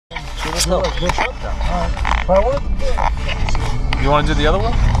let's go. Alright. You want to do the other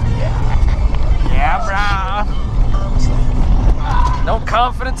one? Yeah, bro. No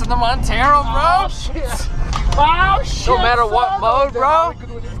confidence in the Montero, bro. Oh, shit. Oh, shit. No matter what mode, bro.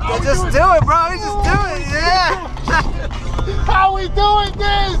 Just do it, bro. You just do it. Yeah. How we doing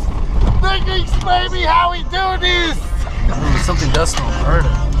this? Niggas, baby, how we doing this? Ooh, something does smell murder.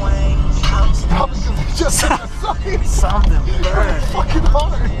 Probably because it's just Something burning. fucking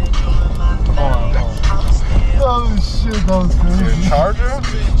hard. Oh shit, that was crazy. Your charger?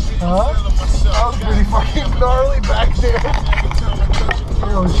 Huh? That was pretty fucking gnarly back there.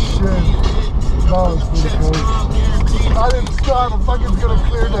 Oh shit. That was pretty crazy. I didn't start, I'm fucking gonna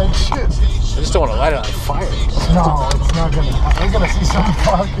clear that shit. I just don't want to light it on fire. No, it's not gonna happen. We're gonna see some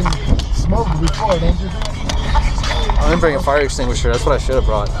fucking smoke before, don't you think? I'm gonna bring a fire extinguisher. That's what I should have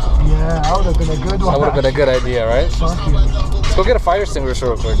brought. Yeah, that would have been a good one. That would have been a good idea, right? Fuck you. Let's go get a fire extinguisher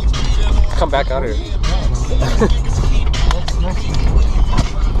real quick. Come back out here.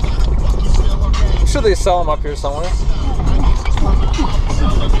 I'm sure they sell them up here somewhere.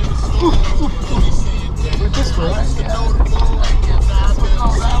 With this way.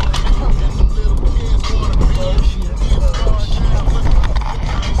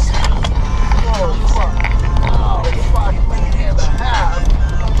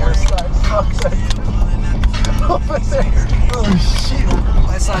 Oh shit.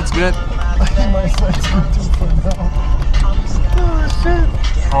 My side's good. My side's good too for now. Oh shit.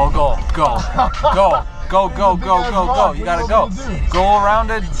 Oh, go. You gotta go. Go around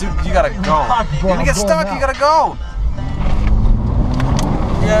it. Dude, you gotta go. You're gonna get stuck. You gotta go.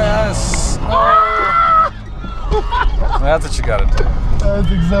 Yes. Oh. That's what you gotta do.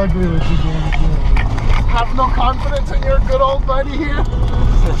 That's exactly what you're going to do. Have no confidence in your good old buddy here?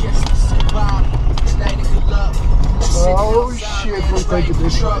 Oh shit, we're taking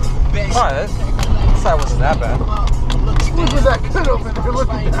this shot. Alright, this side wasn't that bad. Look at that kid over there, look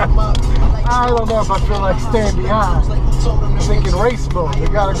at that. I don't know if I feel like staying behind. I'm thinking race mode, we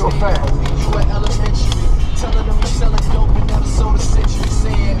gotta go fast.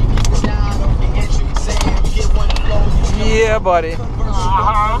 Yeah, buddy.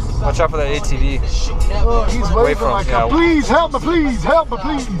 Watch out for that ATV. Oh, he's waving like, yeah. please help me, please help me,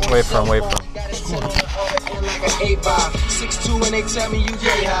 please. Wait for him. Like an 8'6" and they tell me you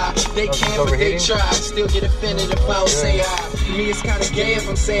get high. They can't, but they try. Still get offended if I don't say hi. For me, it's kind of gay if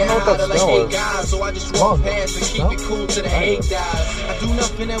I'm saying hi to like 8 guys. So I just walk past and keep it cool to the 8 guys. I do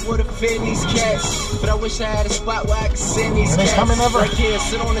nothing that would offend these cats, but I wish I had a spot where I could send these cats. Like here,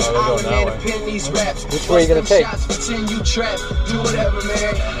 sit on this island, man, and pin these raps. Which way are you gonna take? Pretend you trap, do whatever,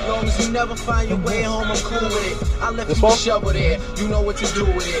 man. As long as you never find your way home, I'm cool with it. I left you a shovel there, you know what to do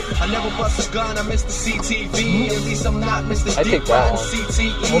with it. I never bust a gun, I missed the CTV. At least I'm not Mr. Deep Ride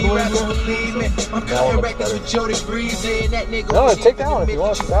CTE. Rappers believe me, I'm cutting records with Jody Breezy. That nigga. No, take that one if you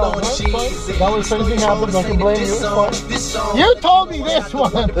want. That way if anything happens, I can blame you. You told me this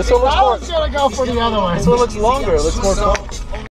one. This one looks I was gonna go for the other one. This one looks longer. It looks more fun.